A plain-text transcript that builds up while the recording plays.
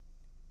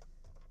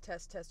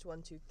Test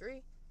 1 2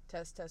 3.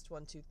 Test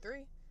 1 2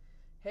 3.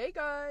 Hey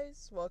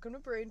guys, welcome to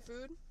Brain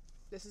Food.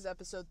 This is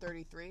episode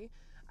 33.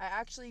 I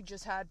actually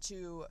just had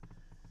to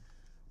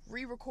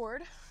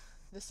re-record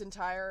this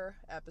entire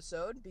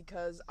episode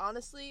because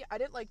honestly, I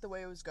didn't like the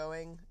way it was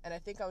going, and I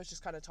think I was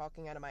just kind of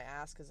talking out of my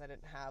ass because I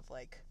didn't have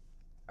like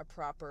a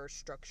proper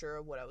structure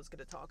of what I was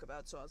going to talk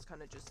about. So I was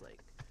kind of just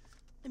like,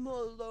 I'm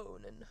all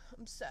alone and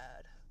I'm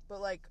sad.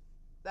 But like,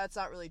 that's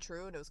not really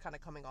true, and it was kind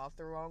of coming off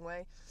the wrong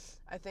way.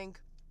 I think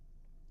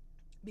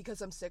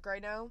because I'm sick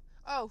right now.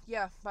 Oh,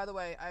 yeah, by the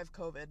way, I have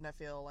COVID and I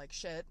feel like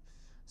shit.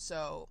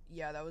 So,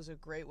 yeah, that was a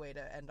great way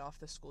to end off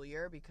the school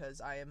year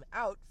because I am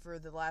out for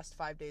the last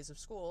 5 days of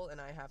school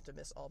and I have to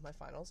miss all of my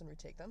finals and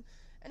retake them.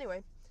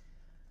 Anyway,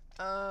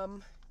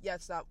 yeah,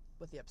 it's not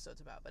what the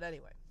episode's about, but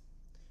anyway.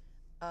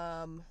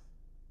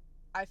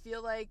 I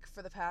feel like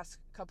for the past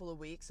couple of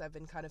weeks, I've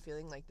been kind of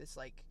feeling like this,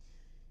 like,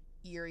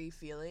 eerie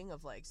feeling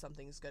of, like,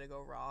 something's gonna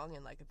go wrong,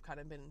 and, like, I've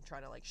kind of been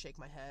trying to, like, shake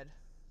my head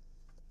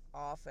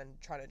off and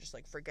trying to just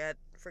like forget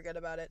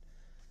about it.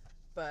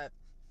 But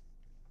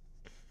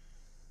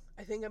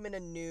I think I'm in a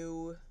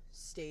new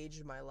stage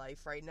in my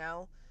life right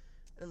now,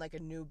 and like a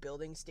new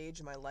building stage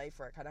in my life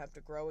where I kind of have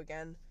to grow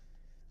again.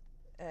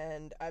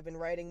 And I've been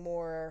writing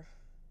more,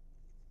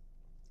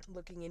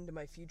 looking into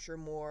my future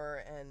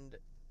more, and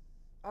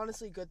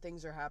honestly good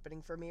things are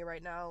happening for me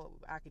right now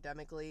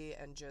academically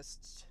and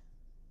just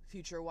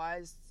future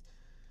wise.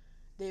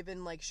 They've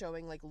been like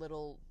showing like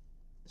little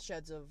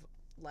sheds of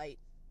light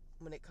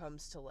when it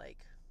comes to like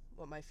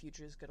what my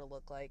future is going to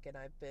look like, and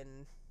I've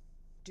been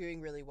doing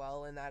really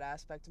well in that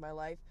aspect of my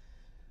life.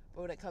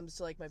 But when it comes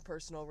to like my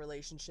personal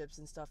relationships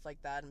and stuff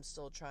like that, I'm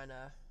still trying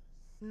to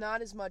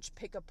not as much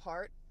pick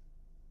apart,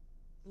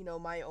 you know,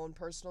 my own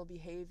personal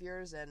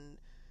behaviors and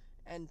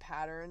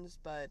patterns,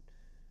 but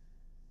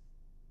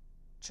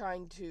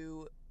trying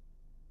to,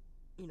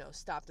 you know,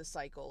 stop the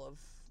cycle of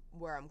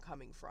where I'm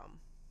coming from,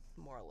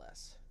 more or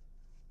less.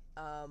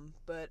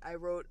 But I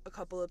wrote a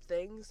couple of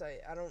things.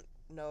 I don't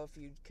know if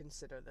you'd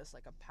consider this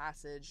like a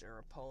passage or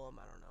a poem,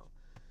 I don't know.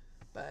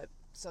 But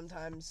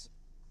sometimes,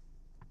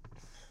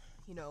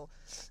 you know,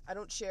 I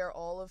don't share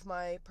all of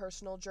my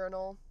personal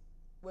journal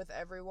with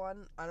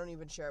everyone. I don't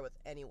even share it with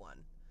anyone.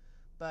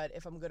 But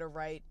if I'm going to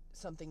write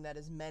something that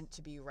is meant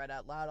to be read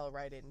out loud, I'll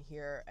write it in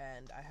here,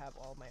 and I have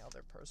all my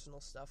other personal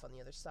stuff on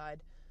the other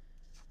side.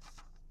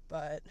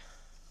 But,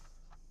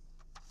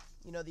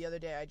 you know, the other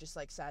day I just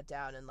like sat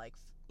down and like,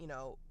 you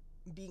know,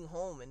 being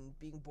home and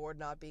being bored,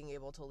 not being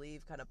able to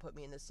leave, kind of put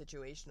me in this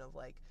situation of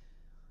like,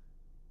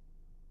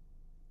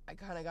 I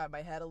kind of got in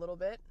my head a little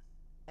bit,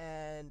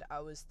 and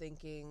I was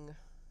thinking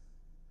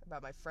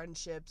about my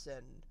friendships,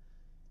 and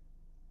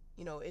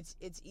you know, it's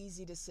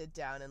easy to sit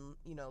down and,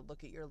 you know,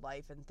 look at your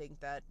life and think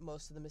that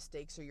most of the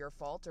mistakes are your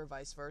fault or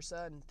vice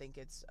versa, and think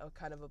it's a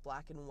kind of a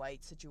black and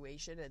white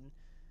situation, and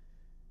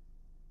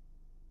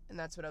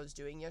that's what I was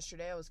doing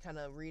yesterday. I was kind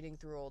of reading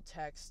through old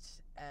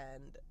texts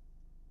and,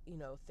 you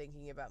know,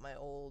 thinking about my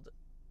old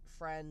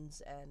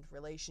friends and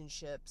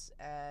relationships,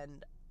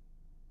 and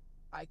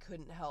I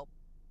couldn't help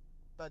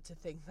but to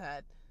think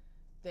that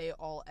they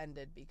all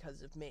ended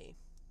because of me.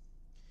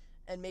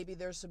 And maybe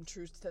there's some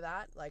truth to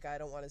that. Like, I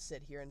don't want to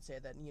sit here and say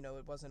that, you know,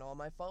 it wasn't all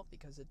my fault,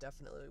 because it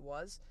definitely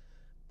was.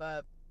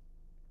 But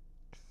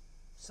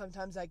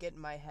sometimes I get in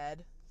my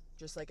head,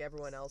 just like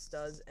everyone else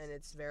does, and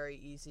it's very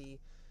easy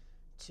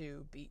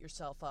to beat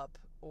yourself up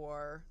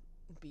or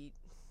beat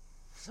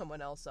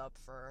someone else up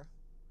for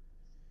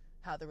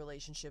how the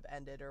relationship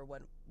ended or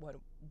what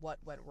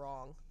went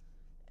wrong.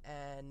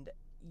 And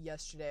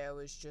yesterday I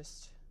was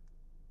just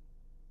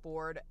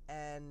bored,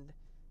 and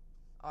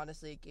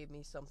honestly it gave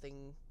me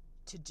something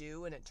to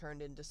do, and it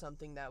turned into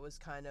something that was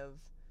kind of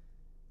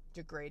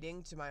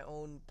degrading to my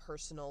own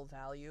personal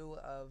value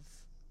of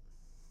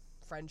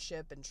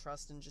friendship and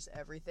trust and just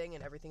everything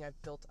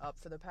I've built up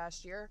for the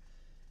past year.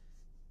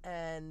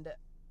 And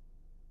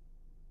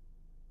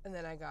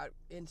then I got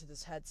into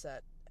this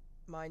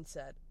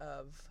mindset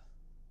of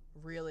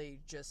really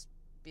just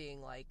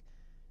being like,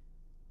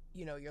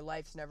 you know, your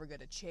life's never going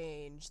to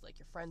change, like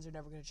your friends are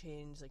never going to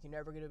change, like you're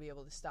never going to be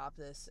able to stop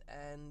this.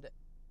 And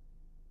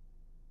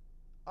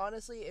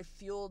honestly, it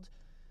fueled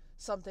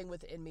something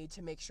within me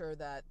to make sure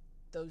that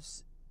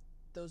those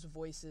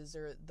voices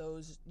or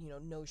those, you know,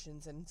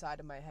 notions inside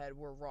of my head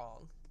were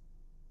wrong,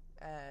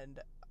 and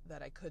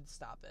that I could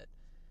stop it.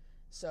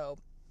 So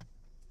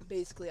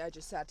basically I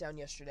just sat down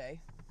yesterday,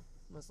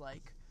 was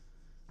like,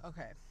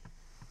 okay,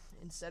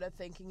 instead of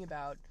thinking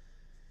about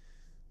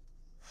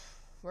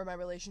where my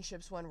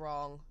relationships went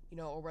wrong, you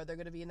know, or where they're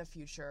going to be in the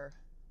future,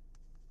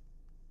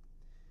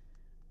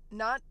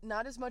 not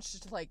as much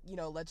just like, you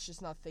know, let's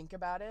just not think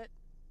about it,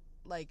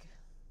 like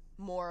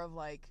more of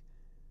like,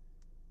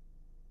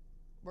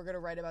 we're going to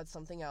write about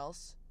something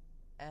else,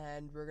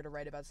 and we're going to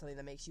write about something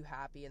that makes you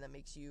happy and that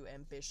makes you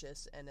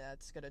ambitious, and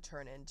that's going to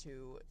turn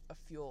into a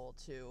fuel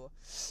to,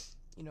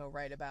 you know,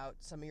 write about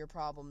some of your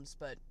problems,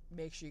 but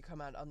make sure you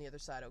come out on the other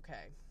side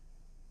okay.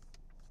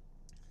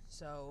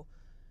 So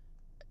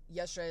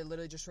yesterday I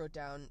literally just wrote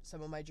down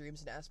some of my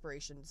dreams and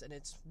aspirations, and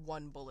it's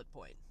one bullet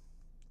point.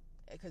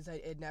 Because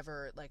it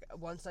never, like,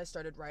 once I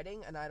started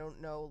writing, and I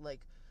don't know,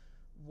 like,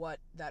 what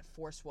that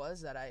force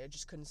was, that I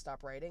just couldn't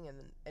stop writing,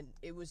 and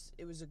it was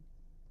a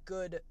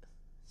good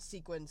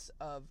sequence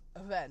of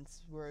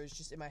events where it was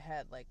just in my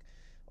head, like,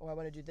 oh, I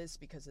want to do this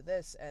because of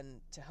this, and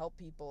to help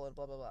people, and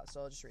blah, blah, blah.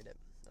 So I'll just read it,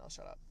 and I'll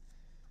shut up.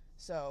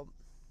 So,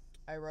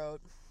 I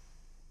wrote,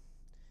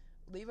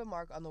 leave a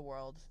mark on the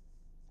world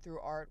through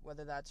art,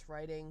 whether that's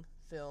writing,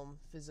 film,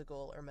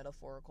 physical, or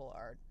metaphorical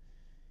art,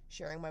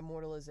 sharing my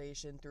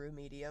mortalization through a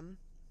medium,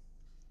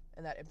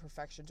 and that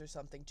imperfections are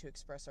something to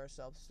express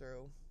ourselves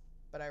through,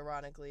 but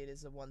ironically it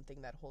is the one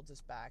thing that holds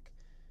us back.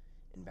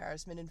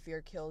 Embarrassment and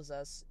fear kills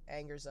us,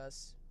 angers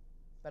us,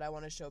 but I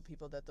want to show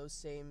people that those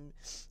same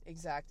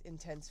exact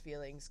intense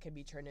feelings can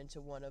be turned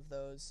into one of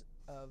those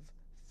of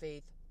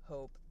faith,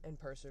 hope, and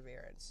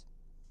perseverance.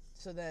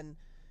 So then,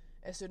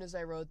 as soon as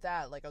I wrote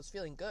that, like, I was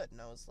feeling good,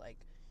 and I was like,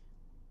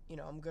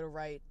 I'm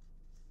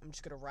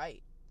just gonna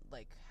write,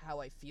 like,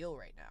 how I feel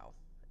right now.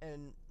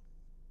 And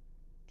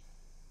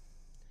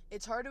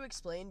it's hard to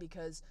explain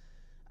because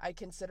I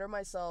consider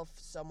myself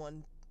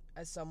someone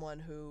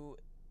who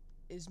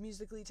is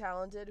musically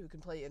talented, who can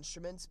play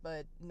instruments,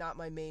 but not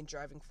my main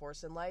driving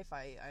force in life.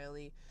 I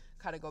only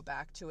kind of go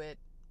back to it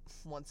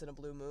once in a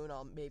blue moon.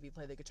 I'll maybe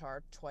play the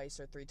guitar 2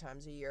 or 3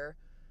 times a year.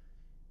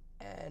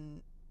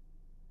 And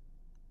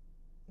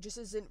just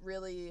isn't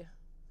really,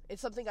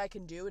 it's something I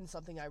can do and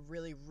something I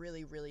really,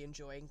 really, really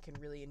enjoy and can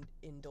really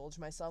indulge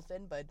myself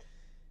in, but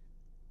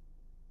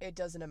it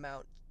doesn't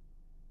amount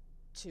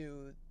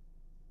to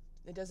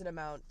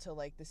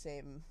like the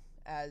same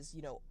as,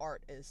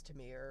 art is to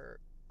me, or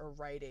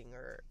writing,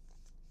 or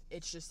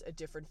it's just a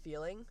different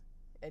feeling.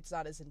 It's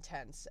not as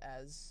intense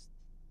as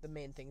the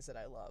main things that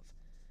I love.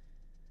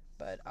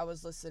 But I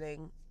was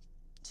listening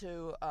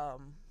to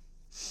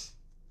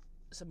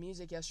some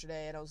music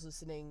yesterday, and I was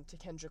listening to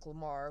Kendrick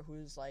Lamar,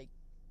 who's like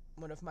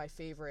one of my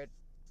favorite,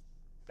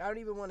 I don't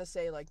even want to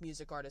say like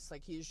music artists,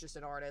 like he's just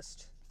an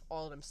artist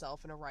all in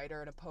himself, and a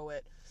writer and a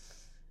poet.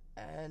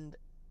 And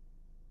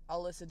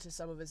I'll listen to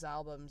some of his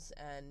albums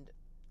and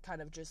kind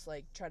of just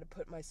like try to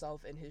put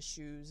myself in his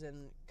shoes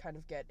and kind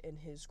of get in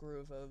his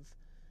groove of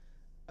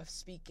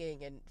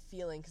speaking and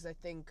feeling, because I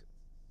think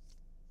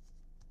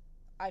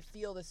I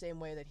feel the same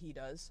way that he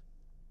does,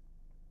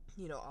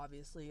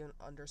 obviously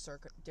under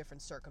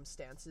different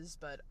circumstances,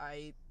 but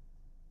I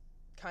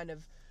kind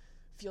of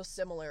feel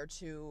similar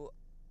to,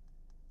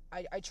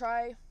 I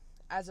try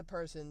as a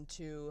person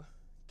to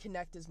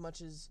connect as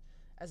much as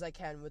I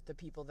can with the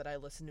people that I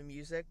listen to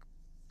music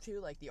to,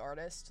 like the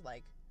artist,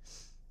 like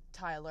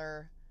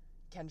Tyler,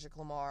 Kendrick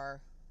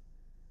Lamar,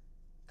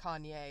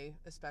 Kanye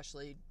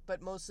especially,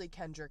 but mostly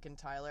Kendrick and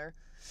Tyler.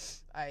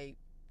 I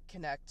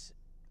connect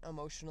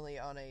emotionally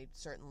on a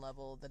certain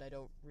level that I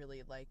don't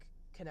really like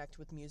connect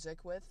with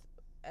music with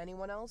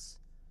anyone else.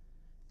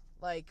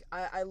 Like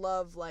I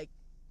love like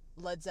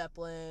Led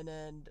Zeppelin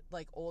and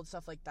like old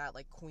stuff like that,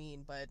 like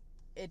Queen, but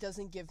it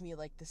doesn't give me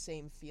like the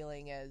same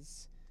feeling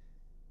as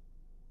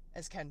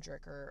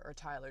Kendrick or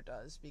Tyler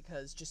does,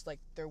 because just like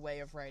their way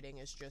of writing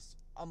is just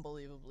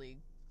unbelievably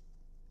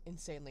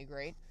insanely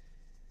great.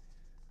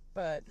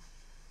 But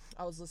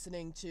I was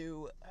listening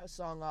to a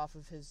song off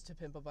of his To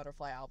Pimp a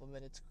Butterfly album,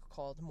 and it's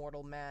called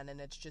Mortal Man, and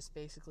it's just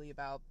basically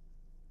about,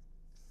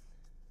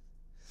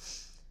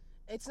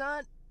 it's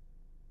not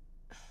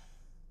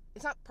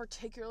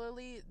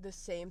particularly the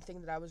same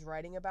thing that I was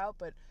writing about,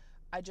 but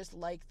I just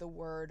like the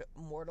word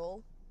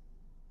mortal,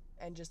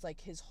 and just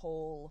like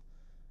the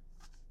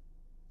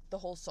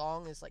whole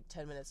song is like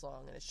 10 minutes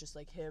long, and it's just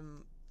like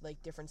him,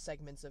 like different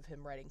segments of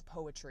him writing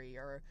poetry,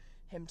 or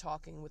him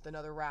talking with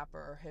another rapper,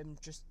 or him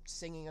just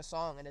singing a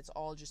song, and it's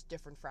all just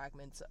different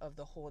fragments of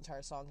the whole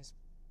entire song. Is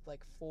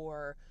like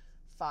 4-5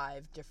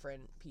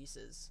 different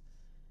pieces,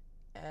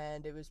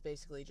 and it was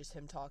basically just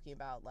him talking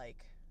about like,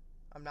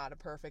 I'm not a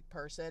perfect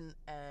person,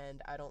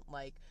 and I don't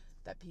like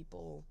that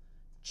people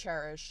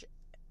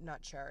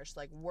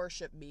like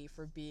worship me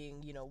for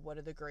being, one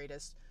of the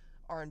greatest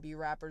R&B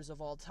rappers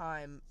of all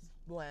time,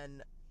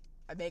 when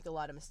I make a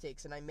lot of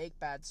mistakes and I make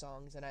bad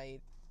songs and I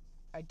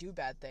do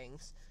bad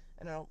things,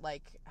 and I don't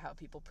like how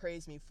people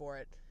praise me for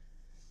it,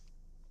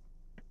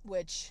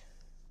 which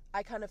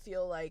I kind of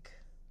feel like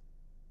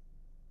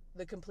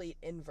the complete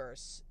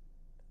inverse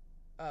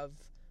of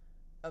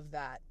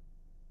that.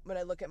 When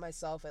I look at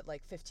myself at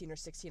like 15 or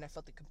 16, I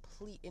felt the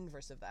complete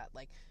inverse of that.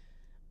 Like,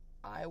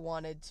 I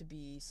wanted to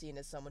be seen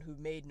as someone who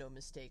made no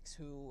mistakes,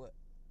 who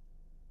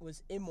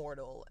was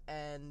immortal,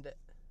 and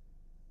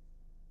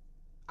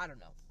I don't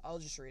know. I'll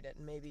just read it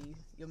and maybe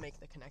you'll make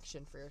the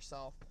connection for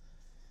yourself.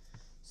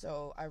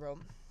 So I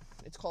wrote,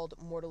 it's called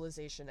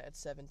Mortalization at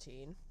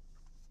 17.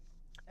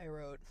 I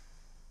wrote,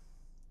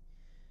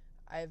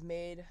 I have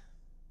made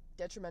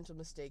detrimental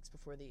mistakes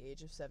before the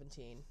age of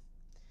 17.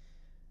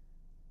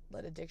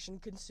 Let addiction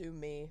consume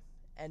me,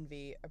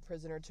 envy, a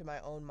prisoner to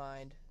my own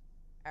mind,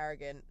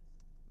 arrogant,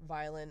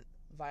 violent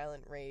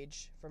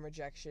rage from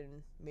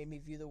rejection made me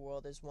view the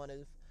world as one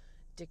of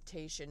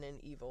dictation and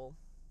evil.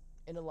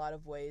 In a lot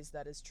of ways,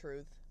 that is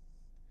truth.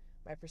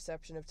 My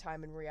perception of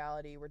time and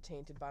reality were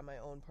tainted by my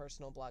own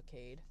personal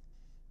blockade.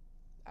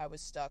 I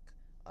was stuck,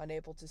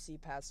 unable to see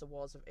past the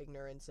walls of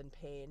ignorance and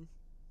pain.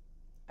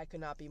 I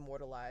could not be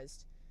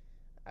mortalized.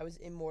 I was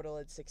immortal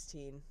at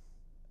 16.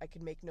 I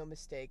could make no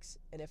mistakes,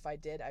 and if I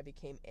did, I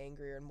became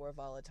angrier and more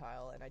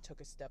volatile, and I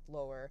took a step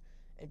lower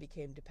and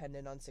became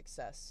dependent on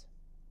success.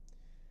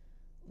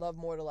 Love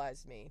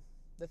mortalized me.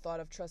 The thought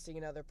of trusting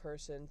another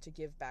person to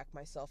give back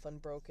myself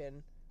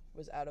unbroken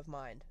was out of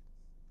mind.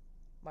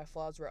 My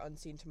flaws were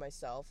unseen to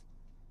myself,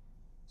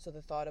 so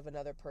the thought of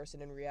another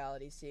person in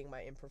reality seeing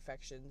my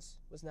imperfections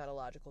was not a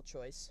logical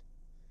choice.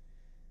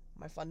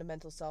 My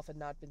fundamental self had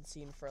not been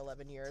seen for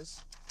 11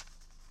 years.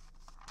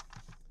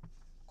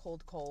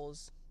 Cold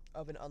coals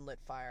of an unlit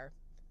fire.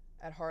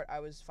 At heart, I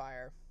was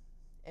fire.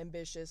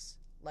 Ambitious,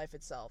 life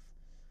itself.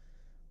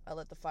 I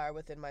let the fire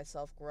within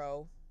myself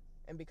grow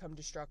and become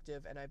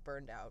destructive, and I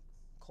burned out.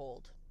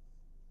 Cold.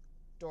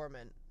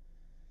 Dormant.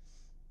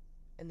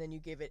 And then you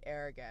give it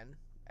air again.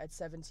 At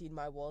 17,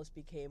 my walls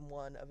became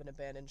one of an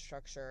abandoned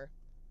structure.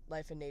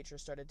 Life and nature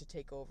started to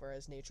take over,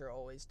 as nature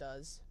always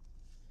does.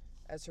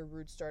 As her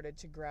roots started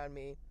to ground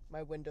me,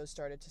 my windows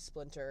started to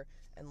splinter,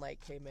 and light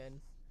came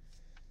in.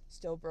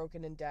 Still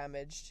broken and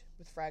damaged,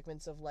 with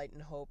fragments of light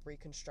and hope,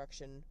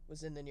 reconstruction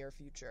was in the near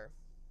future.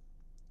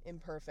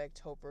 Imperfect,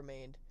 hope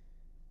remained.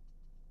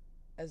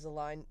 As the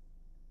line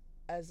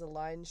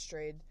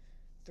strayed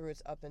through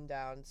its up and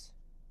downs,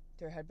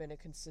 there had been a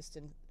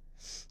consistent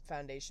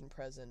foundation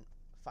present,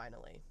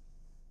 finally.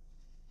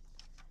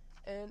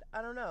 And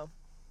I don't know.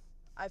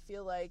 I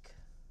feel like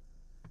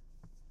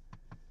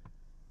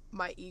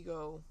my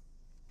ego,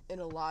 in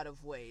a lot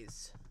of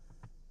ways,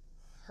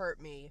 hurt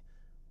me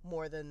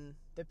more than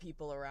the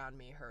people around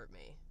me hurt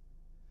me.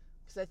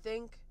 Because I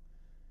think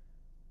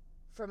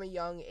from a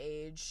young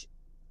age,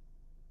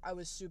 I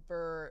was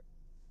super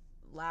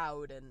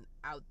loud and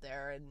out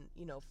there and,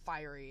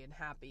 fiery and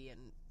happy,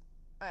 and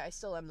I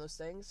still am those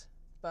things,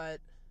 but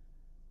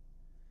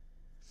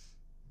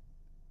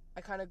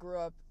I kind of grew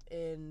up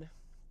in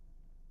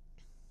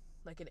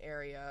like an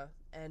area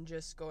and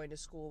just going to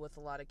school with a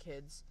lot of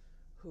kids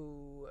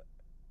who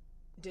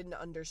didn't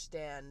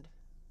understand,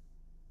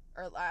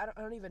 or I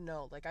don't even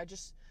know,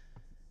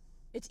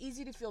 it's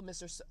easy to feel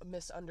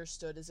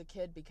misunderstood as a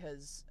kid,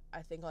 because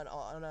I think on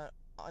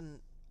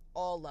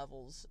all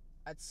levels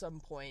at some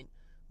point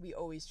we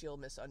always feel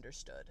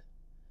misunderstood.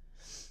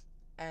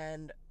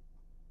 And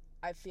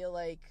I feel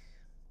like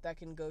that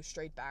can go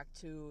straight back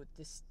to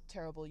this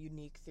terrible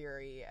unique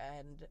theory,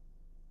 and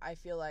I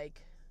feel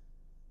like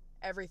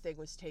everything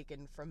was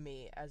taken from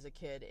me as a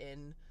kid,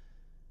 in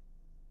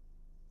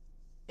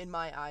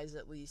my eyes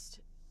at least.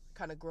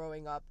 Kind of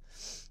growing up,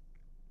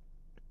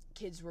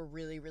 kids were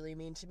really, really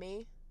mean to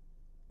me,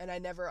 and I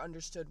never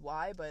understood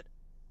why, but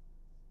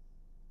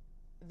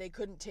they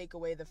couldn't take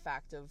away the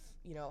fact of,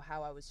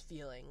 how I was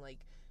feeling, like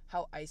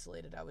how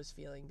isolated I was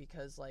feeling,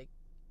 because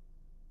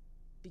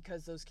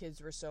those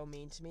kids were so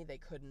mean to me, they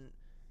couldn't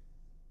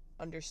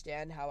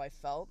understand how I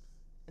felt,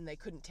 and they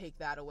couldn't take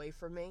that away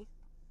from me.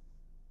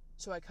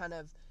 So I kind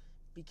of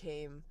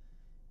became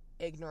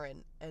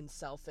ignorant and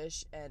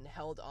selfish and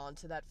held on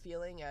to that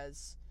feeling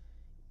as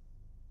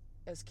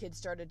kids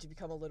started to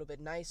become a little bit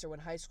nicer. When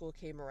high school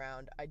came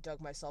around, I dug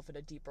myself in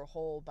a deeper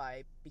hole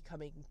by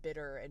becoming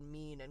bitter and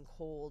mean and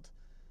cold,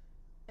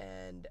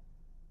 and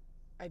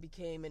I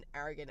became an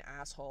arrogant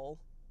asshole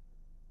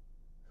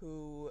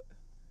who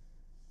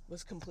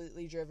was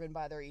completely driven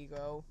by their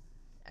ego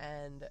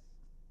and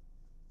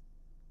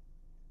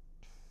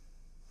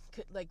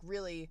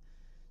really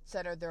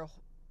centered their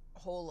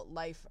whole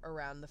life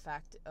around the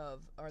fact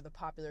of, are the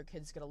popular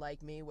kids gonna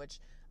like me, which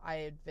I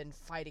had been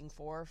fighting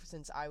for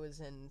since I was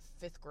in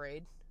 5th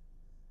grade.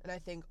 And I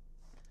think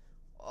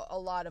a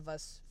lot of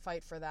us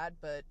fight for that,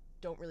 but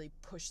don't really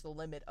push the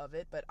limit of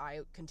it. But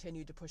I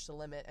continued to push the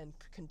limit and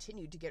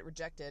continued to get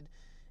rejected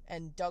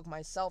and dug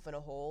myself in a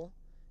hole,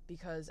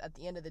 because at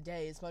the end of the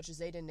day, as much as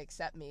they didn't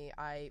accept me,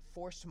 I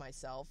forced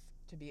myself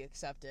to be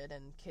accepted,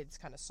 and kids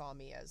kind of saw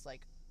me as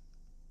like,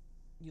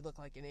 you look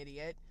like an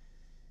idiot.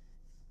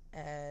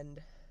 And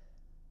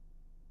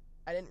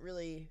I didn't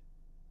really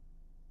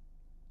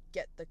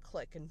get the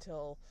click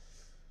until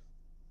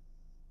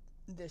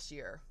this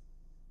year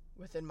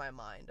within my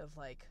mind of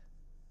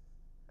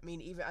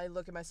even I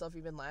look at myself,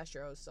 even last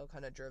year I was still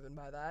kind of driven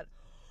by that.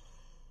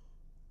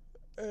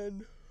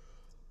 And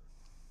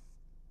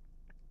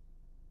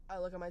I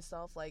look at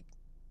myself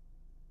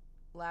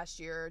last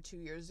year or 2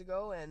 years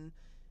ago, and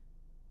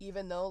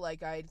even though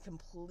I'd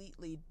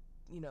completely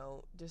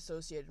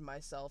dissociated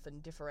myself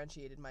and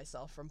differentiated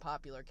myself from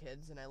popular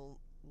kids, and I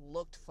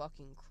looked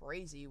fucking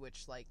crazy,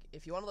 which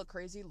if you want to look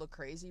crazy,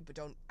 but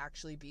don't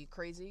actually be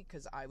crazy,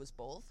 because I was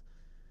both.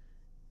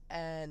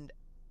 And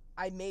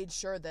I made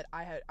sure that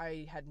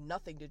I had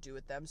nothing to do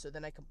with them, so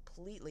then I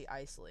completely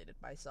isolated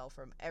myself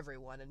from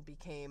everyone and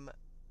became,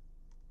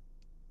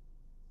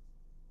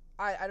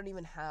 I don't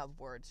even have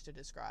words to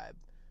describe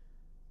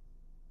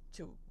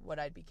to what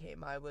I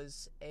became. I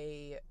was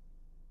a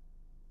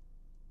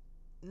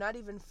not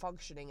even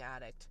functioning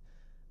addict.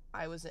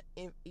 I was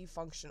an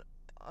function.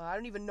 I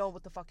don't even know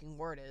what the fucking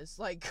word is.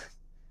 Like,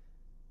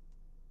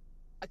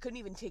 I couldn't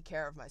even take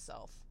care of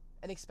myself,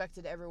 and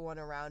expected everyone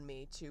around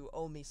me to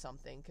owe me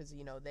something, because,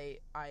 you know, they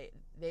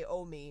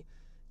owe me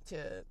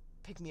to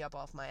pick me up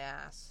off my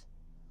ass,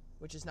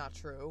 which is not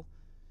true.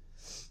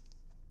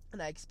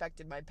 And I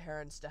expected my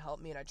parents to help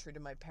me, and I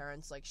treated my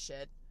parents like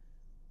shit,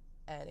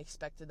 and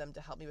expected them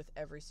to help me with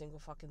every single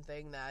fucking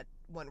thing that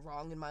went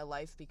wrong in my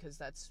life, because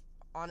that's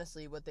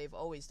honestly what they've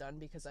always done,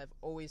 because I've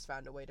always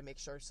found a way to make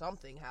sure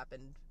something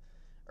happened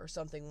or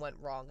something went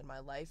wrong in my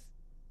life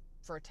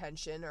for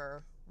attention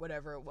or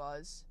whatever it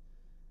was.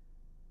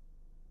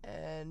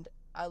 And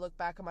I look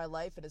back on my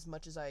life, and as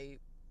much as I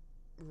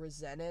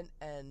resent it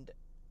and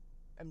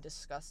am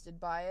disgusted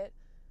by it,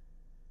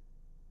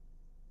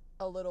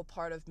 a little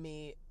part of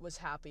me was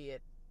happy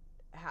it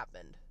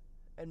happened.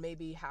 And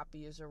maybe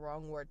happy is a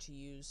wrong word to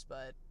use,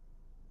 but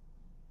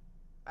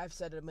I've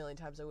said it a million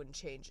times, I wouldn't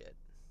change it.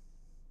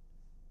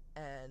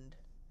 And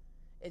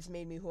it's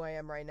made me who I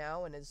am right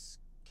now, and as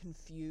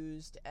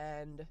confused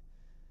and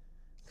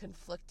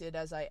conflicted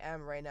as I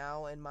am right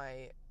now in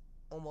my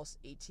almost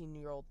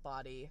 18-year-old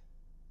body.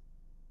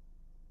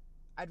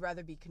 I'd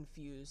rather be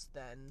confused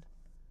than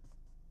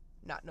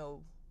not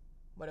know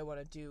what I want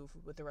to do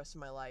with the rest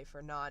of my life,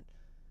 or not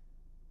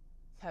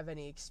have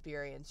any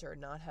experience, or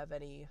not have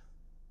any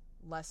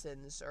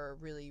lessons, or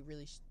really,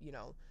 really, you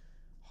know,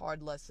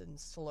 hard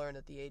lessons to learn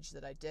at the age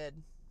that I did.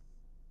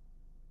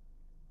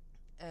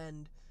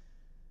 And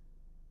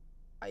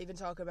I even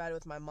talk about it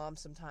with my mom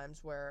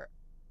sometimes, where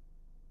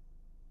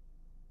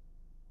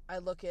I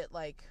look at,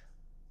 like,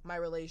 my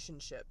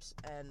relationships,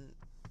 and,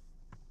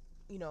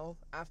 you know,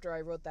 after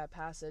I wrote that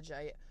passage,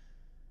 I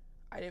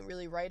didn't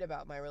really write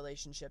about my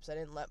relationships. I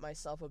didn't let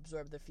myself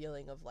absorb the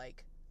feeling of,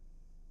 like,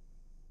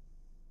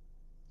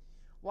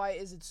 why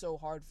is it so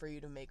hard for you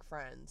to make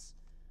friends?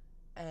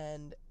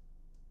 And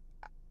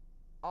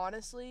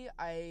honestly,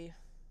 I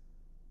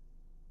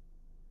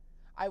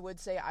would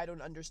say I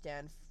don't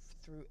understand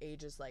through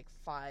ages like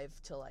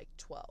 5 to like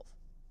 12.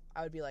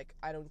 I would be like,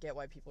 I don't get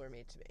why people are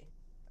mean to me.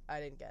 I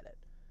didn't get it.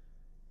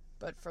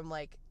 But from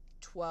like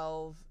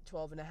 12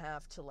 and a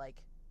half to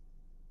like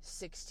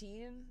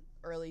 16,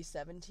 early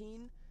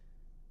 17,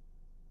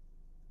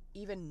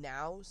 even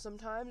now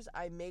sometimes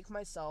I make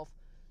myself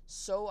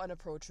so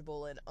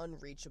unapproachable and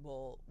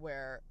unreachable,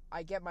 where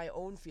I get my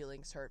own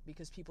feelings hurt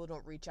because people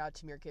don't reach out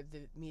to me or give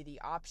me the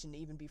option to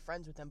even be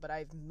friends with them. But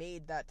I've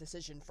made that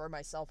decision for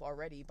myself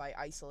already by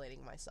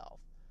isolating myself.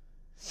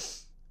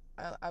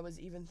 I was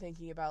even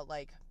thinking about,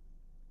 like,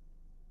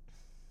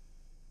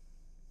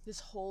 this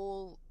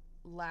whole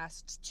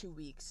last 2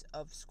 weeks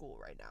of school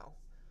right now.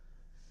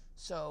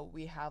 So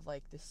we have,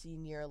 like, the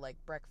senior, like,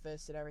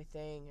 breakfast and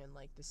everything, and,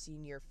 like, the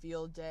senior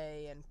field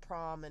day and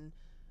prom, and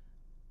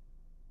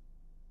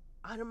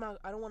I don't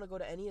want to go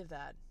to any of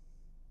that.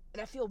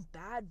 And I feel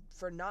bad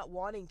for not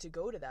wanting to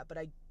go to that, but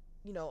like,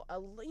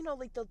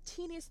 the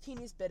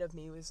teeniest bit of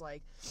me was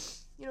like,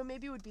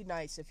 maybe it would be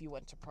nice if you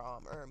went to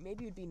prom, or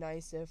maybe it would be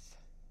nice if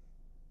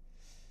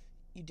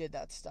you did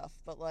that stuff.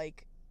 But,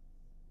 like,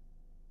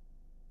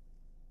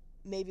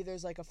 maybe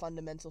there's, like, a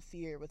fundamental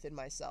fear within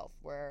myself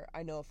where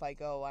I know if I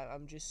go,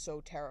 I'm just so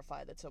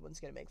terrified that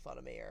someone's going to make fun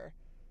of me, or,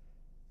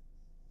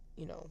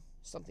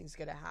 something's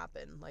going to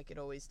happen, like it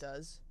always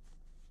does.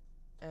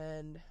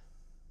 And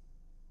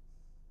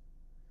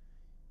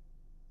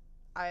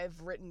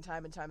I've written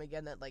time and time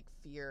again that, like,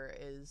 fear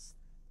is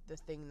the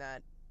thing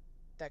that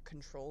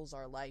controls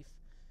our life.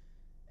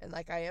 And,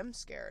 like, I am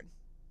scared.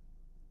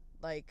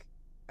 Like,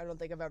 I don't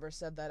think I've ever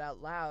said that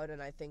out loud,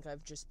 and I think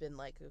I've just been,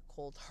 like, a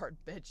cold hard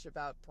bitch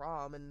about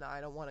prom, and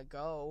I don't want to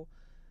go,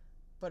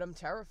 but I'm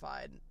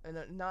terrified. And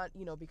not,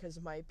 because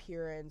of my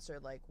appearance or,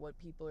 like, what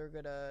people are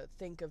gonna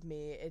think of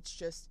me. It's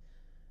just,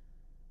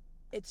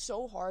 it's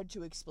so hard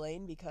to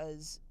explain,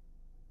 because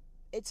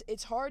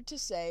it's hard to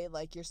say,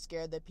 like, you're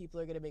scared that people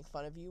are gonna make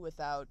fun of you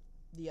without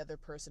the other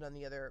person on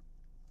the other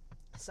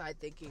side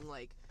thinking,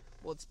 like,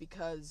 well, it's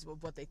because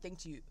of what they think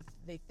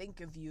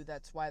of you,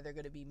 that's why they're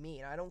gonna be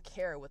mean. I don't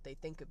care what they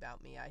think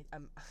about me.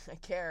 I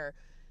care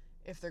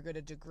if they're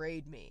gonna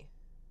degrade me.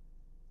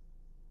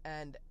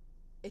 And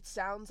it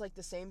sounds like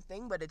the same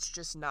thing, but it's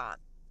just not.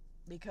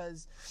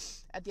 Because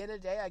at the end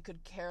of the day, I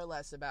could care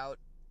less about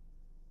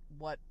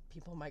what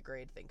people in my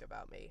grade think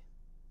about me.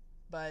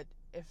 But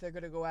if they're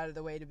going to go out of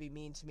the way to be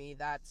mean to me,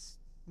 that's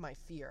my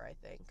fear, I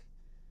think.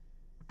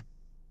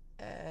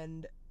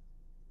 And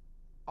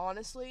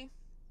honestly,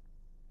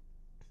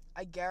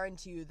 I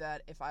guarantee you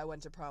that if I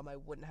went to prom, I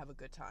wouldn't have a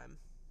good time.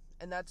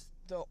 And that's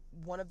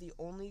one of the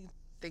only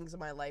things in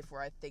my life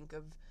where I think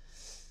of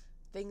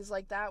things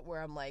like that,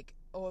 where I'm like,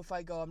 oh, if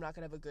I go, I'm not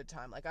going to have a good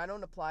time. Like, I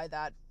don't apply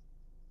that,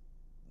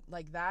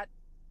 like that,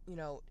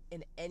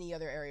 in any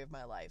other area of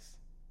my life.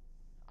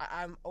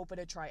 I'm open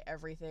to try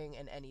everything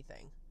and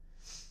anything.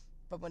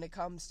 But when it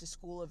comes to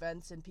school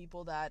events and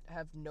people that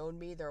have known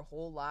me their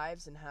whole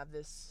lives and have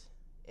this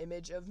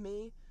image of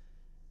me,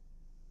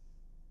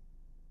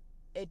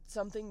 it's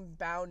something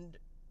bound...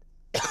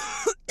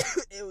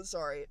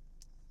 sorry.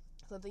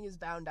 Something is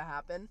bound to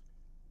happen.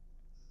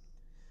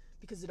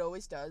 Because it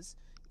always does.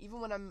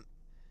 Even when I'm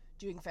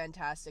doing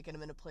fantastic and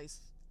I'm in a place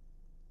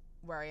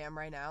where I am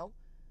right now,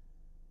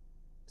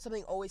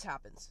 something always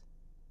happens.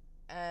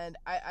 And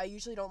I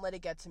usually don't let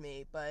it get to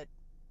me, but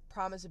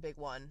prom is a big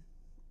one.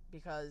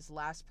 Because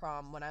last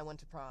prom, when I went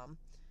to prom,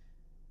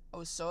 I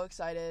was so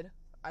excited.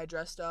 I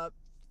dressed up.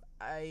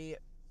 I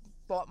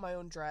bought my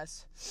own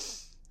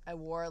dress. I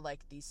wore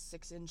like these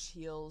 6-inch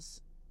heels,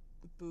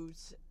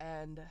 boots,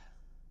 and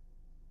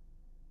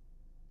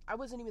I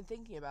wasn't even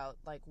thinking about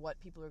like what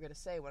people were going to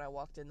say when I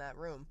walked in that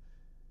room.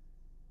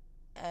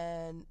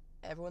 And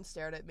everyone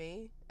stared at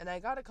me, and I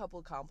got a couple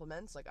of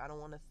compliments. Like, I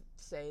don't want to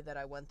say that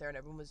I went there and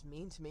everyone was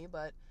mean to me,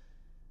 but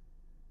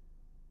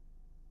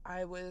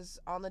I was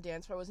on the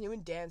dance floor. I wasn't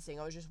even dancing.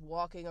 I was just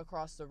walking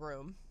across the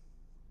room,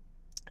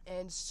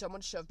 and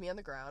someone shoved me on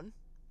the ground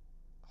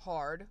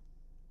hard,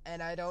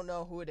 and I don't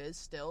know who it is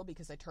still,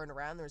 because I turned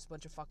around, there was a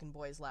bunch of fucking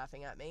boys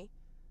laughing at me,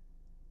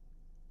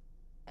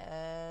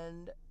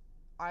 and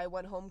I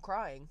went home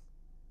crying.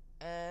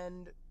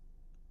 And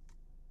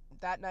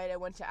that night I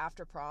went to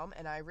after prom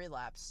and I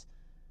relapsed.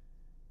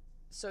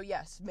 So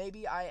yes,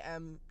 maybe I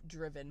am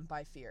driven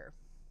by fear.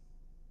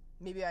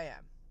 Maybe I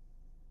am.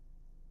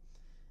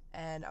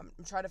 And I'm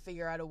trying to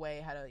figure out a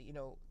way how to,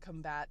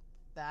 combat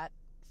that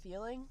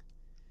feeling.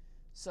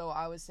 So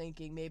I was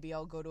thinking maybe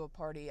I'll go to a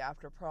party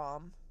after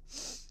prom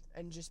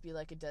and just be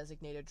like a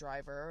designated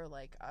driver, or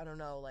like, I don't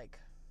know, like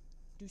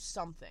do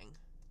something.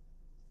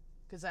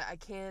 Because I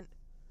can't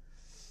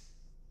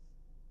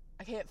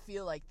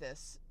feel like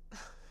this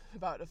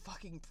about a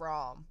fucking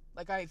prom.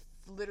 Like, I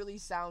literally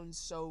sound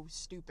so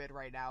stupid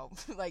right now.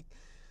 Like,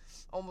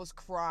 almost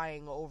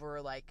crying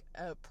over, like,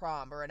 a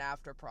prom or an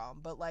after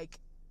prom. But, like,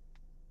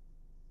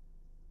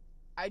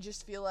 I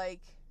just feel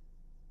like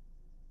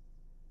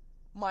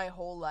my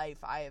whole life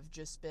I have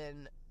just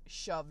been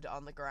shoved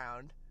on the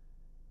ground.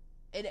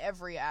 In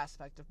every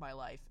aspect of my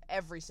life.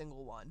 Every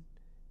single one.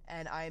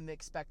 And I'm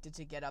expected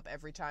to get up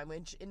every time,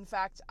 which, in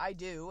fact, I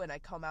do, and I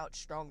come out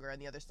stronger on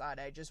the other side.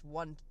 I just,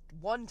 one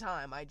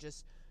time, I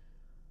just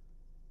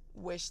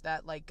wish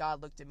that, like,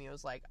 God looked at me and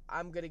was like,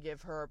 I'm gonna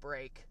give her a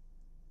break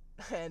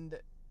and,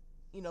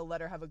 let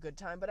her have a good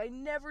time, but I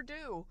never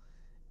do.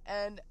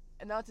 And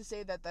not to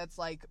say that that's,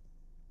 like,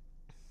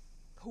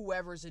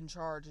 whoever's in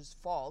charge's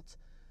fault,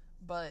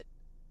 but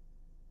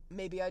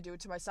maybe I do it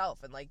to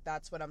myself, and, like,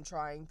 that's what I'm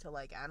trying to,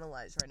 like,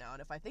 analyze right now.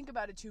 And if I think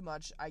about it too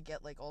much, I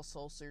get, like, all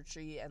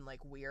soul-searchy and,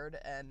 like, weird,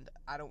 and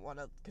I don't want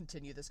to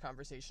continue this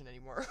conversation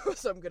anymore,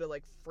 so I'm gonna,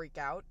 like, freak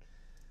out.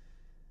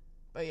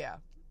 But yeah,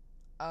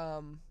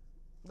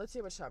 let's see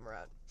how much time we're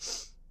at.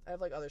 I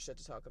have, like, other shit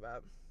to talk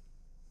about.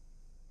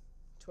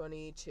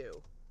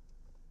 22.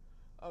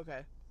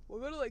 Okay, we'll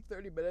go to, like,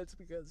 30 minutes,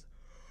 because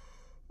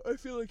I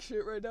feel like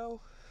shit right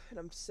now, and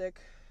I'm sick.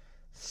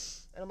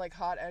 And I'm, like,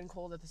 hot and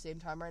cold at the same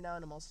time right now,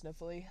 and I'm all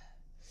sniffly.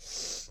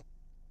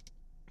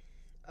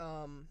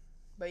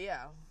 But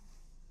yeah,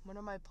 what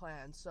are my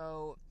plans?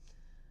 So,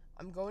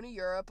 I'm going to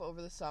Europe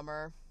over the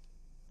summer.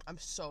 I'm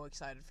so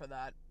excited for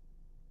that.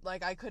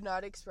 Like, I could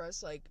not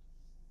express, like,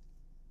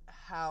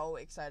 how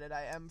excited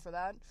I am for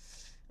that.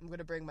 I'm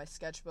gonna bring my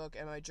sketchbook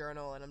and my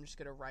journal, and I'm just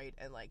gonna write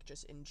and, like,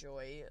 just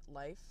enjoy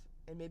life.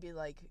 And maybe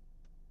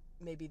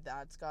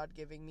that's God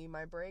giving me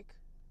my break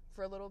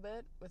for a little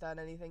bit without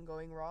anything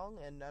going wrong,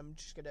 and I'm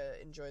just gonna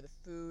enjoy the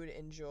food,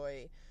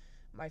 enjoy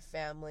my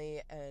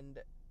family, and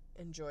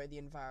enjoy the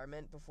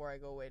environment before I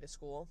go away to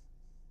school.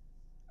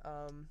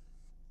 I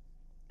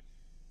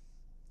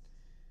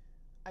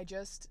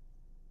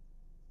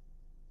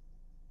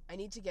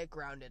need to get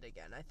grounded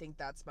again. I think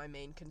that's my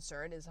main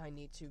concern, is I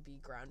need to be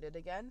grounded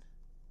again.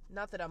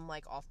 Not that I'm,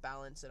 like, off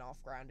balance and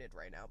off grounded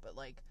right now, but,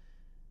 like,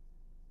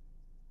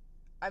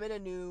 I'm in a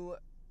new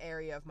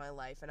area of my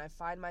life, and I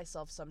find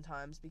myself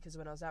sometimes, because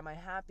when I was at my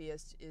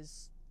happiest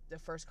is the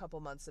first couple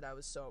months that I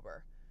was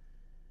sober,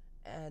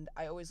 and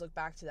I always look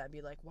back to that and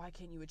be like, why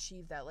can't you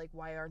achieve that? Like,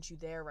 why aren't you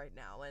there right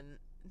now? And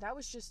that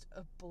was just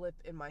a blip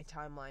in my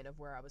timeline of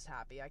where I was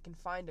happy. I can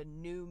find a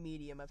new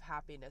medium of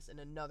happiness in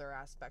another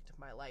aspect of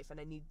my life,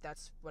 and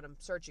that's what I'm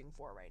searching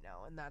for right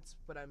now, and that's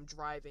what I'm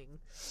driving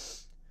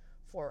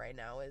for right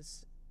now,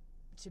 is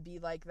to be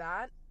like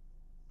that,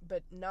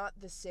 but not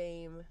the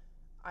same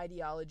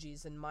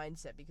ideologies and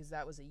mindset, because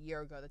that was a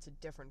year ago. That's a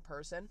different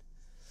person,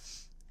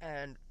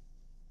 and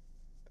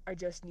I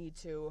just need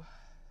to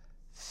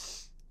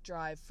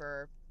drive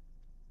for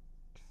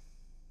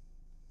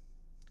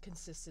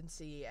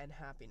consistency and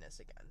happiness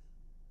again.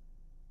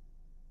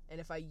 And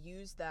if I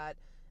use that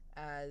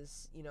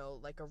as,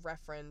 like a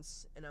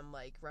reference, and I'm,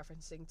 like,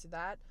 referencing to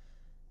that,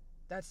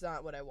 that's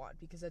not what I want,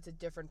 because that's a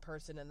different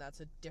person, and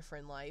that's a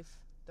different life.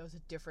 That was a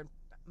different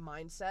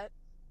mindset,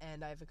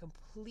 and I have a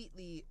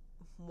completely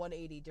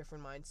 180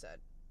 different mindset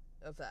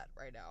of that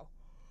right now.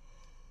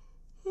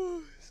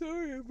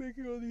 Sorry, I'm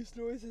making all these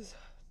noises.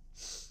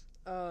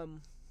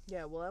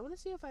 Yeah, well, I want to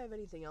see if I have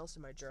anything else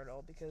in my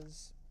journal,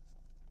 because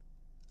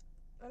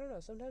I don't know,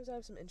 sometimes I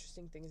have some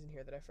interesting things in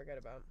here that I forget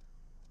about.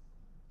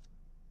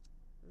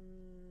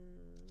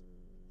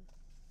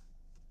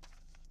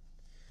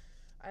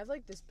 I have,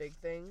 like, this big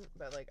thing,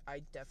 but, like,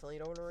 I definitely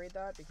don't want to read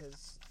that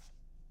because,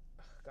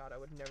 God, I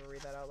would never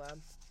read that out loud.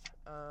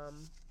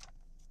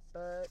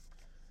 But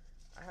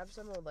I have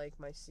some of, like,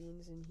 my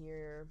scenes in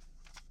here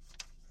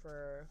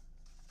for,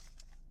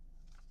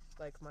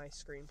 like, my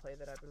screenplay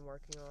that I've been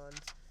working on.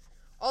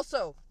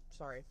 Also,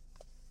 sorry,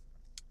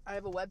 I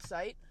have a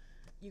website.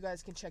 You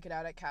guys can check it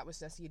out at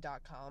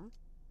katwisneski.com.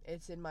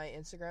 It's in my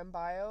Instagram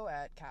bio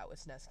at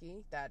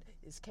katwisneski. That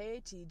is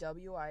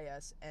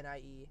KATWISNIESKI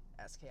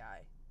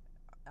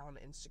on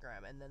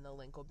Instagram, and then the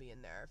link will be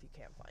in there if you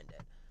can't find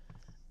it.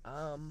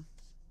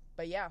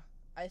 But yeah,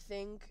 I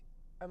think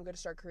I'm gonna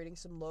start creating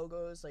some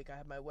logos. Like, I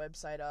have my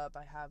website up,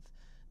 I have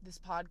this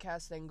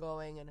podcast thing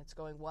going, and it's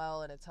going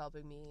well, and it's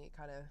helping me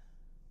kind of,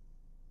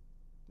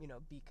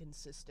 be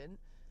consistent.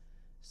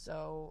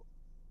 So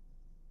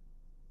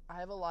I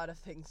have a lot of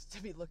things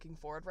to be looking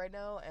forward right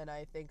now, and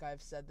I think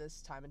I've said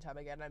this time and time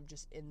again. I'm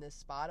just in this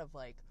spot of,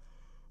 like,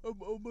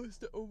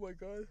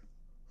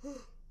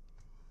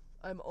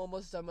 I'm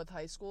almost done with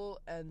high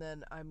school, and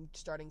then I'm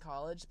starting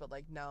college, but,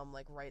 like, now I'm,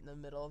 like, right in the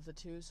middle of the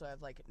two, so I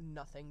have, like,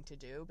 nothing to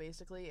do,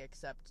 basically,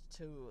 except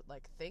to,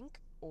 like, think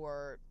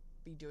or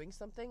be doing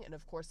something, and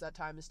of course that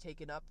time is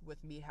taken up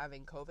with me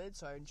having COVID,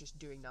 so I'm just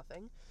doing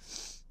nothing.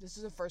 This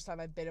is the first time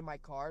I've been in my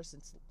car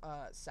since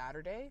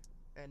Saturday,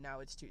 and now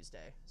it's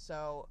Tuesday,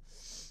 so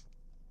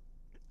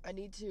I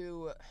need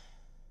to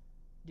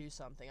do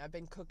something. I've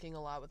been cooking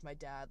a lot with my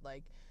dad.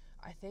 Like,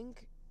 I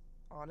think,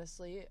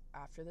 honestly,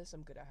 after this,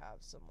 I'm gonna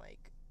have some,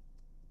 like,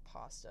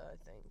 pasta, I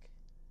think.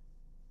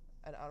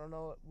 And I don't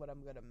know what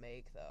I'm gonna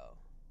make, though.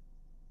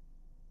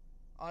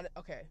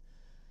 Okay,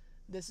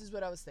 this is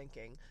what I was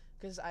thinking.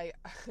 Because I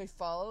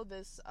follow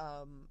this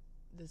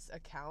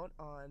account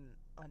on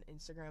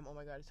Instagram. Oh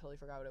my god, I totally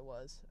forgot what it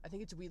was. I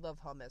think it's We Love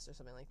Hummus or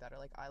something like that, or,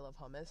 like, I Love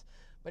Hummus.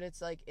 But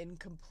it's, like,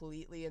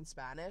 completely in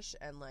Spanish,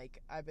 and,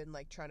 like, I've been,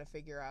 like, trying to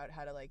figure out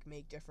how to, like,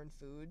 make different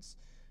foods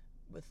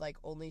with, like,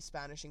 only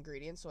Spanish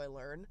ingredients, so I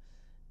learn.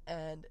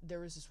 And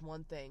there was this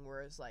one thing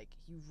where it's like,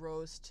 you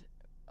roast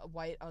a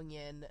white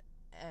onion,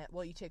 and,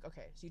 well, so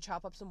you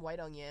chop up some white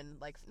onion,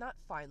 like, not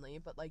finely,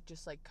 but, like,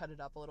 just, like, cut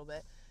it up a little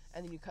bit,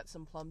 and then you cut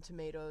some plum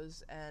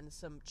tomatoes and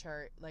some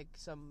cherry, like,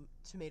 some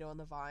tomato on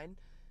the vine,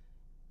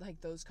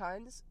 like, those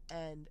kinds,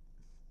 and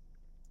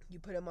you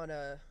put them on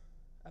a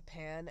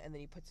pan, and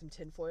then you put some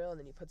tin foil, and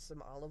then you put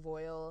some olive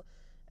oil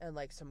and,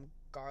 like, some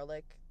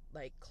garlic,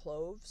 like,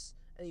 cloves,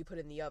 and you put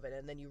it in the oven,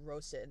 and then you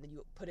roast it, and then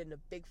you put it in a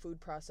big food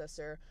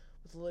processor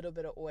with a little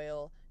bit of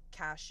oil,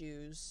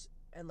 cashews,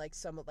 and, like,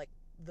 some of, like,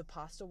 the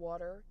pasta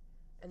water,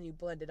 and you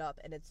blend it up,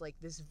 and it's, like,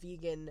 this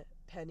vegan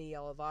penne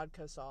alla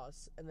vodka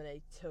sauce. And then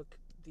I took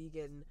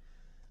vegan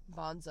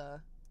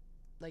Banza,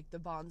 like, the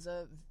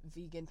Banza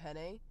vegan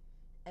penne,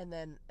 and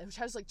then, which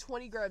has, like,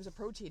 20 grams of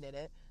protein in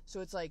it,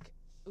 so it's, like,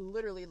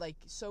 literally, like,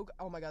 so,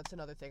 oh my god, that's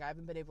another thing. I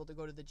haven't been able to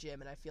go to the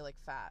gym, and I feel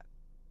fat.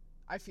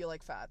 I feel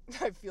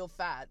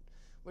fat,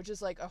 which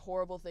is, like, a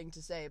horrible thing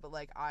to say, but,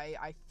 like,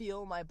 I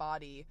feel my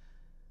body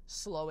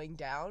slowing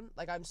down.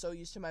 Like, I'm so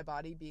used to my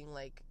body being,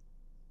 like,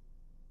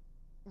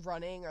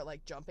 running or,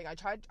 like, jumping. I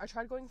tried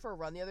going for a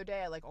run the other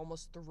day. I, like,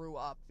 almost threw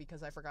up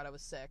because I forgot I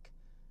was sick.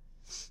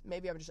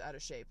 Maybe I'm just out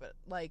of shape, but,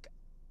 like,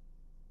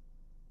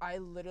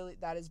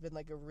 that has been,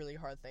 like, a really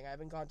hard thing. I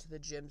haven't gone to the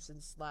gym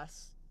since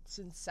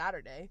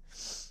Saturday,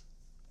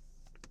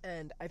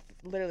 and I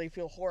literally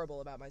feel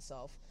horrible about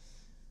myself.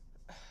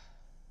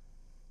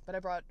 But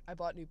I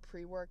bought new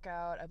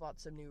pre-workout, I bought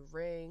some new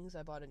rings,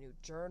 I bought a new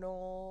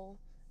journal,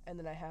 and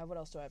then what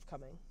else do I have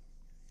coming?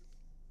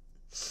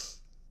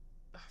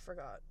 I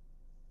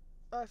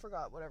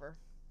forgot, whatever.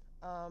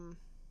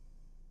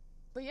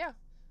 But yeah,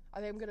 I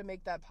think I'm gonna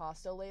make that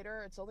pasta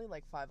later. It's only,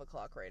 like, 5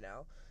 o'clock right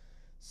now.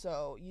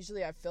 So,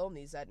 usually I film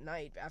these at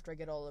night after I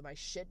get all of my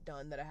shit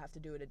done that I have to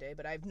do in a day,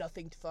 but I have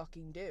nothing to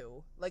fucking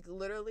do. Like,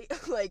 literally,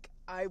 like,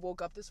 I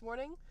woke up this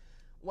morning,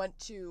 went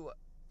to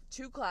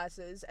 2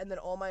 classes, and then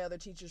all my other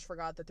teachers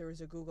forgot that there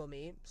was a Google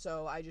Meet,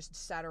 so I just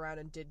sat around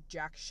and did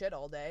jack shit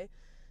all day.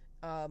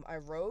 I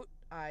wrote,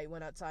 I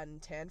went outside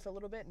and tanned for a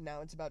little bit, and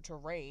now it's about to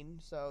rain,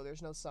 so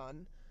there's no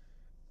sun.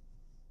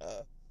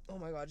 Oh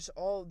my god, just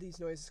all these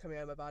noises coming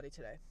out of my body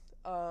today.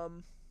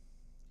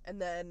 And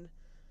then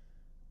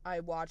I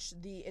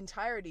watched the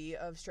entirety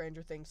of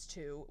Stranger Things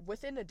 2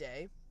 within a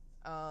day.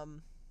 I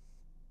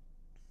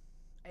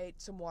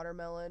ate some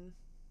watermelon.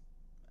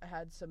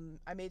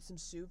 I made some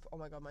soup. Oh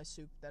my god, my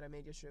soup that I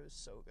made yesterday was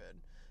so good.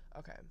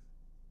 Okay.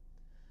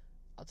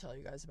 I'll tell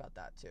you guys about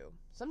that too.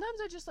 Sometimes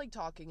I just like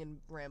talking and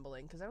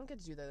rambling because I don't get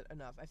to do that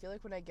enough. I feel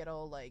like when I get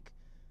all, like,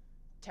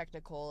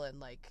 technical and,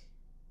 like,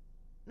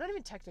 not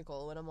even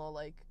technical, when I'm all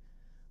like,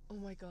 oh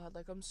my god,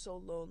 like, I'm so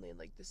lonely, and,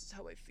 like, this is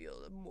how I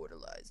feel, I'm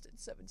mortalized at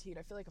 17.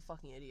 I feel like a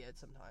fucking idiot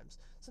sometimes.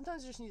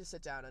 Sometimes I just need to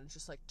sit down and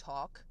just, like,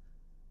 talk,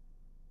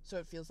 so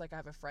it feels like I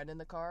have a friend in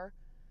the car.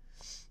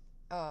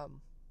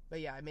 But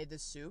yeah, I made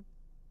this soup.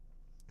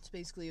 It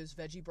was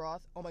veggie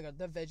broth. Oh my god,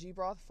 the veggie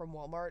broth from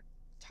Walmart,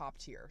 top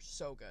tier,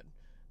 so good.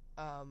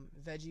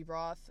 Veggie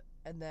broth,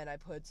 and then I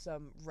put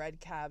some red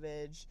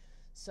cabbage,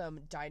 some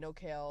dino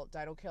kale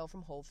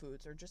from Whole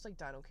Foods, or just like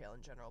dino kale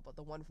in general, but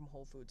the one from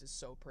Whole Foods is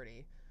so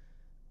pretty.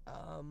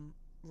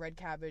 Red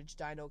cabbage,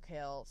 dino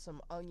kale,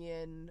 some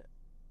onion,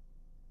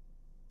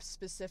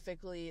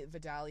 specifically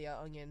Vidalia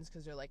onions,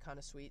 because they're like kind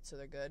of sweet, so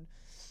they're good.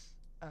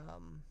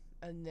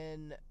 And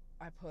then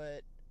I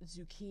put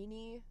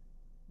zucchini,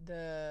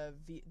 the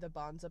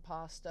banza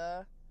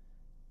pasta,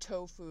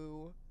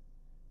 tofu,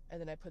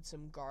 and then I put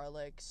some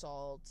garlic,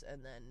 salt,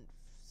 and then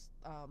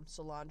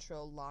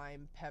cilantro,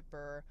 lime,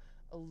 pepper,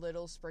 a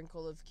little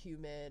sprinkle of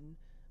cumin,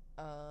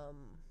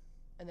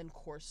 and then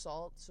coarse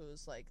salt. So it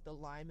was like the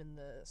lime and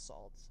the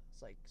salt.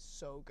 It's like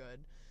so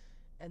good.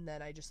 And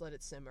then I just let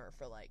it simmer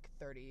for like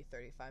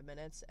 30-35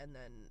 minutes, and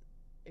then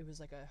it was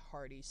like a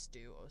hearty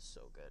stew. It was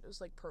so good. It was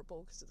like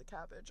purple because of the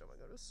cabbage. Oh my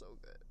god, it was so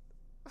good.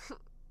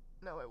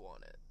 Now I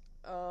want it.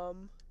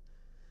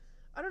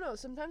 I don't know,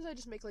 sometimes I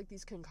just make like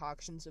these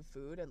concoctions of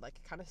food, and like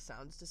it kind of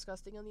sounds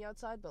disgusting on the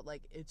outside, but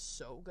like it's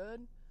so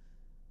good.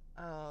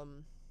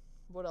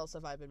 What else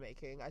have I been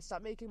making? I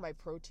stopped making my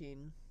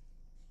protein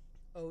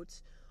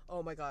oats.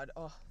 Oh my god.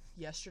 Oh,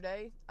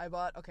 yesterday I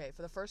bought, okay,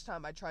 for the first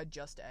time I tried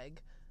just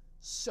egg.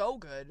 So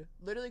good.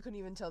 Literally couldn't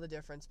even tell the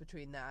difference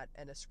between that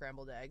and a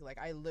scrambled egg. Like,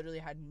 I literally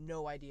had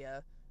no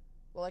idea.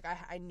 Well, like,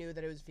 I knew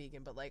that it was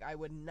vegan, but like I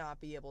would not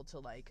be able to,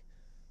 like,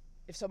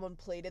 if someone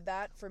plated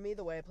that for me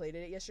the way I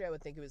plated it yesterday, I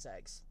would think it was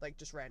eggs. Like,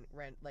 just ran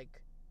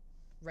like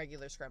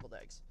regular scrambled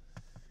eggs.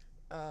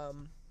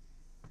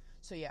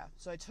 So yeah,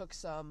 so I took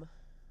some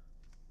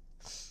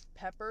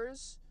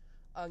peppers,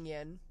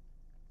 onion,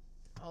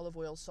 olive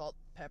oil, salt,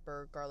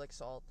 pepper, garlic,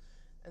 salt,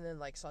 and then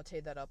like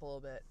sauteed that up a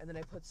little bit, and then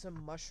I put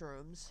some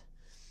mushrooms,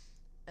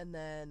 and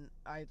then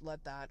I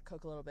let that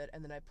cook a little bit,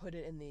 and then I put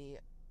it in the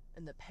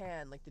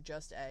pan, like the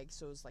just egg,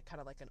 so it was like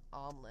kind of like an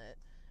omelet,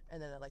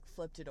 and then I like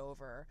flipped it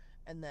over,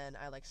 and then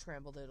I like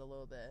scrambled it a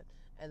little bit,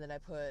 and then I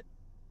put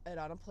it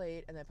on a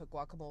plate, and I put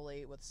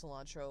guacamole with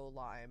cilantro,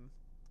 lime.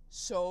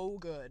 So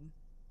good.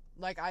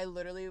 Like, I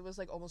literally was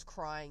like almost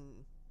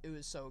crying. It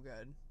was so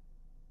good.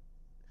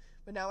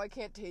 But now I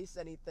can't taste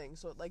anything,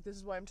 so like this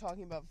is why I'm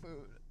talking about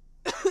food.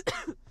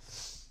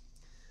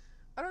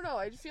 I don't know,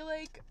 I feel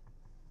like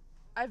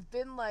I've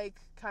been like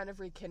kind of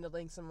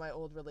rekindling some of my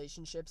old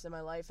relationships in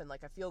my life, and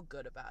like I feel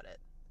good about it.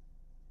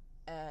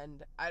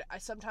 And I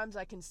sometimes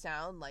I can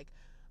sound like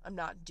I'm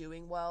not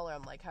doing well, or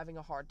I'm like having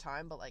a hard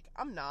time, but like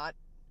I'm not.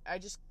 I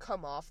just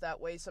come off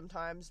that way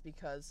sometimes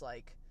because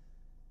like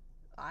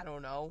I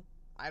don't know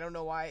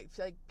why. I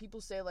feel like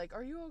people say like,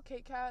 "Are you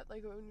okay, Kat?"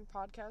 Like on your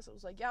podcast, I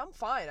was like, "Yeah, I'm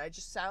fine." I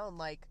just sound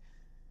like,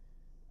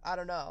 I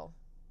don't know,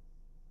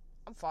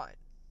 I'm fine.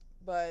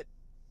 But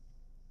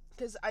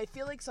because I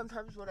feel like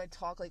sometimes when I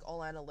talk like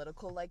all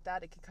analytical like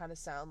that, it can kind of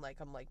sound like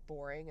I'm like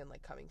boring and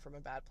like coming from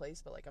a bad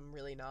place, but like I'm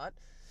really not.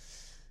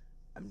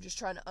 I'm just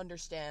trying to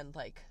understand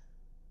like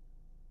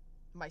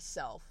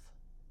myself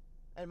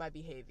and my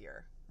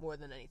behavior more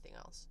than anything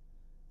else.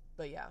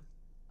 But yeah,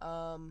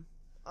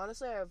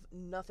 honestly, I have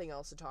nothing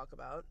else to talk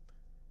about.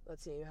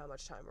 Let's see how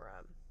much time we're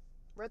at.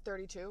 We're at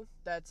 32.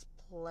 That's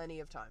plenty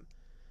of time.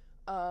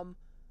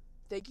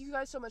 Thank you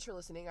guys so much for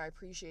listening. I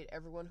appreciate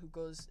everyone who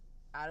goes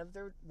out of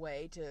their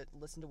way to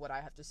listen to what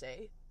I have to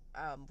say,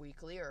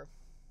 weekly or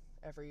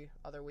every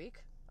other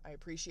week. I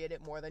appreciate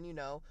it more than you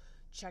know.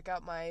 Check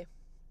out my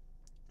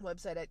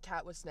website at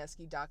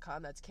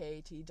katwisnieski.com. That's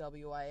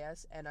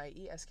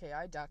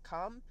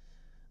KATWISNIESKI.com.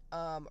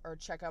 Or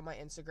check out my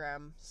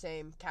Instagram,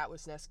 same,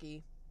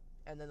 katwisnieski,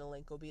 and then the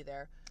link will be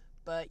there.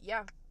 But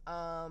yeah,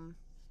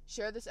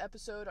 share this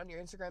episode on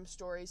your Instagram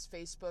stories,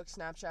 Facebook,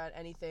 Snapchat,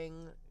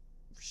 anything.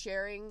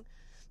 Sharing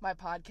my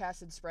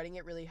podcast and spreading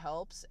it really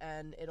helps,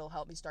 and it'll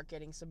help me start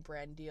getting some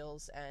brand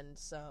deals and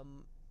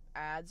some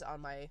ads on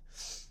my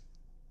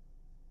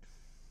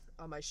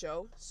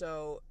show.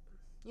 So,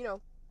 you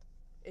know,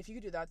 if you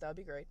could do that, that would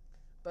be great.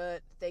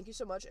 But thank you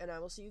so much, and I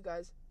will see you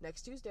guys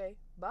next Tuesday.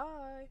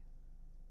 Bye!